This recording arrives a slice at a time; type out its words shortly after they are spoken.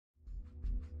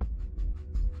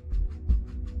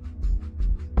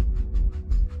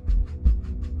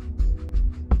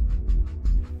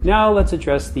Now let's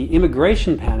address the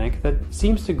immigration panic that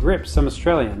seems to grip some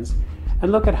Australians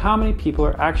and look at how many people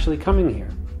are actually coming here.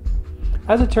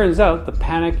 As it turns out, the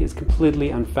panic is completely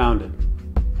unfounded.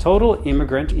 Total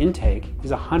immigrant intake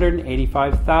is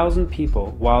 185,000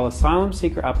 people, while asylum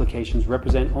seeker applications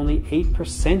represent only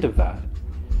 8% of that.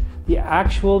 The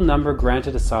actual number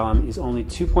granted asylum is only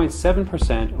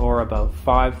 2.7%, or about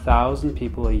 5,000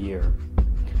 people a year.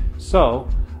 So,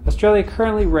 Australia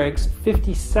currently ranks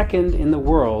 52nd in the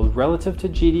world relative to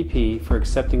GDP for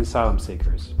accepting asylum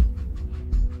seekers.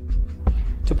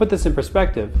 To put this in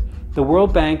perspective, the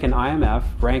World Bank and IMF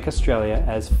rank Australia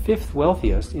as 5th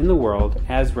wealthiest in the world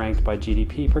as ranked by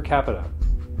GDP per capita.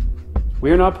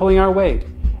 We are not pulling our weight,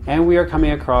 and we are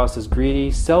coming across as greedy,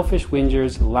 selfish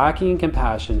whingers lacking in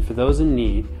compassion for those in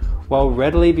need, while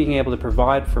readily being able to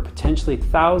provide for potentially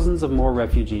thousands of more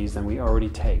refugees than we already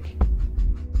take.